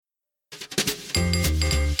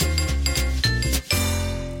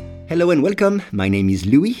Hello and welcome, my name is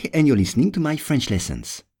Louis and you're listening to my French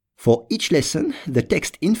lessons. For each lesson, the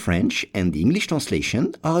text in French and the English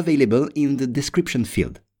translation are available in the description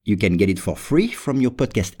field. You can get it for free from your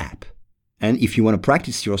podcast app. And if you want to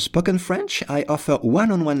practice your spoken French, I offer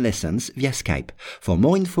one-on-one lessons via Skype. For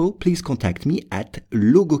more info, please contact me at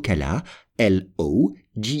logokala, Logokala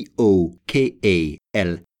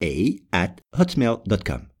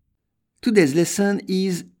 @hotmail.com. Today's lesson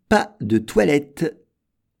is pas de toilette.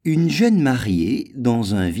 Une jeune mariée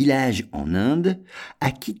dans un village en Inde a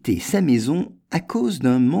quitté sa maison à cause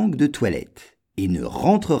d'un manque de toilettes et ne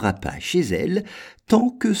rentrera pas chez elle tant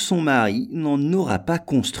que son mari n'en aura pas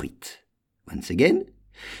construite. Once again,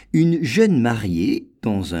 une jeune mariée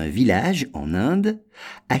dans un village en Inde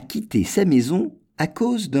a quitté sa maison à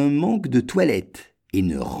cause d'un manque de toilettes et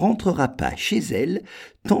ne rentrera pas chez elle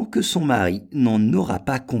tant que son mari n'en aura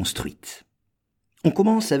pas construite. On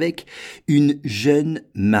commence avec une jeune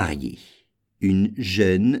mariée. Une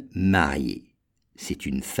jeune mariée. C'est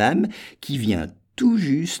une femme qui vient tout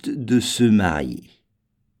juste de se marier.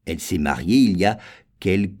 Elle s'est mariée il y a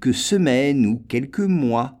quelques semaines ou quelques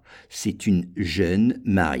mois. C'est une jeune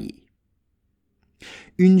mariée.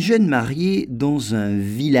 Une jeune mariée dans un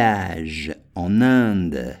village en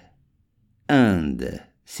Inde. Inde,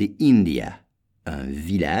 c'est India. Un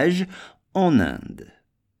village en Inde.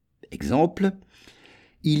 Exemple,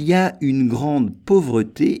 il y a une grande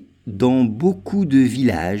pauvreté dans beaucoup de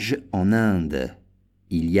villages en Inde.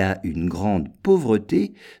 Il y a une grande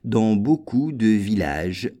pauvreté dans beaucoup de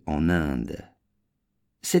villages en Inde.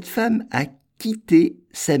 Cette femme a quitté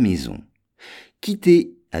sa maison.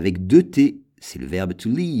 Quitter avec 2 T, c'est le verbe to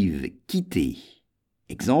leave, quitter.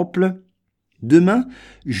 Exemple, demain,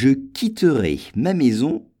 je quitterai ma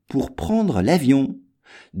maison pour prendre l'avion.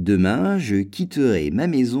 Demain, je quitterai ma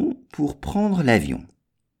maison pour prendre l'avion.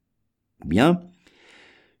 Ou bien,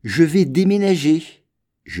 je vais déménager.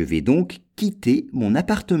 Je vais donc quitter mon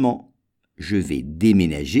appartement. Je vais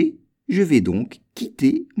déménager. Je vais donc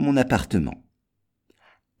quitter mon appartement.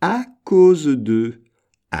 À cause de.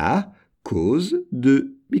 À cause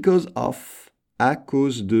de. Because of. À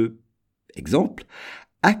cause de. Exemple,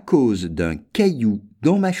 à cause d'un caillou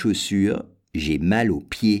dans ma chaussure, j'ai mal aux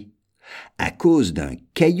pieds. À cause d'un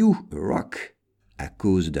caillou, rock, à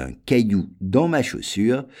cause d'un caillou dans ma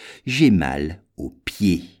chaussure, j'ai mal aux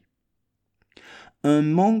pieds. Un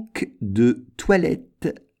manque de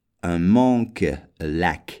toilettes, un manque,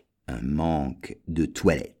 lack, un manque de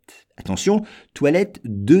toilettes. Attention, toilette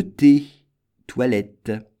 2 T,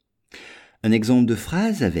 toilette. Un exemple de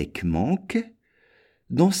phrase avec manque.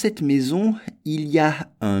 Dans cette maison, il y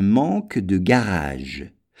a un manque de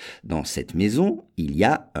garage. Dans cette maison, il y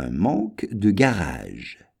a un manque de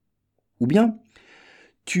garage. Ou bien,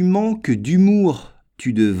 tu manques d'humour,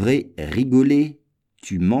 tu devrais rigoler.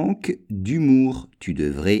 Tu manques d'humour, tu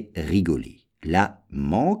devrais rigoler. Là,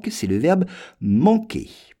 manque, c'est le verbe manquer.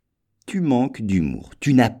 Tu manques d'humour,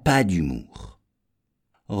 tu n'as pas d'humour.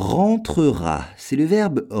 Rentrera, c'est le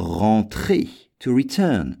verbe rentrer, to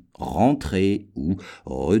return, rentrer ou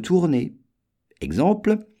retourner.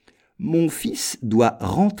 Exemple, mon fils doit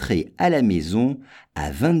rentrer à la maison à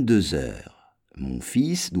 22 heures. Mon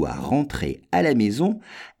fils doit rentrer à la maison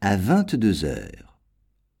à 22 heures.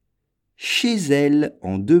 Chez elle,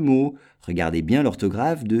 en 2 mots, regardez bien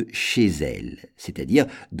l'orthographe de chez elle, c'est-à-dire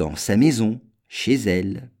dans sa maison, chez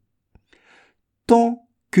elle. Tant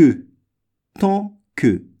que,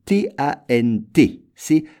 T-A-N-T,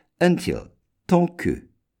 c'est until, tant que.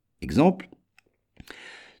 Exemple,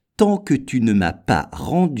 tant que tu ne m'as pas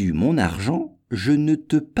rendu mon argent, je ne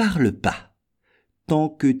te parle pas. Tant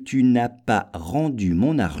que tu n'as pas rendu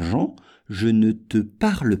mon argent, je ne te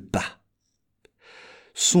parle pas.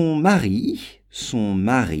 Son mari,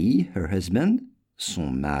 her husband,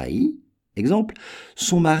 son mari. Exemple,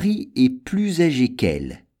 son mari est plus âgé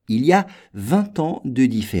qu'elle. Il y a 20 ans de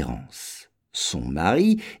différence. Son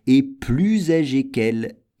mari est plus âgé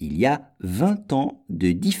qu'elle. Il y a 20 ans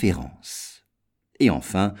de différence. Et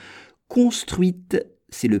enfin, construite,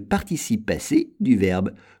 c'est le participe passé du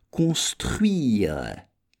verbe construire.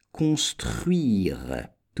 Construire.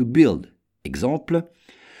 To build. Exemple,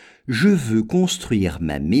 je veux construire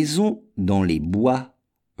ma maison dans les bois.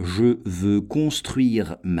 Je veux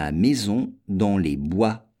construire ma maison dans les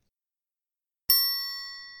bois.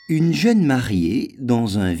 Une jeune mariée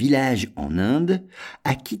dans un village en Inde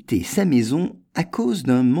a quitté sa maison à cause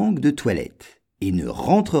d'un manque de toilettes et ne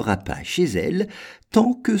rentrera pas chez elle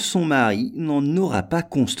tant que son mari n'en aura pas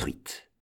construite.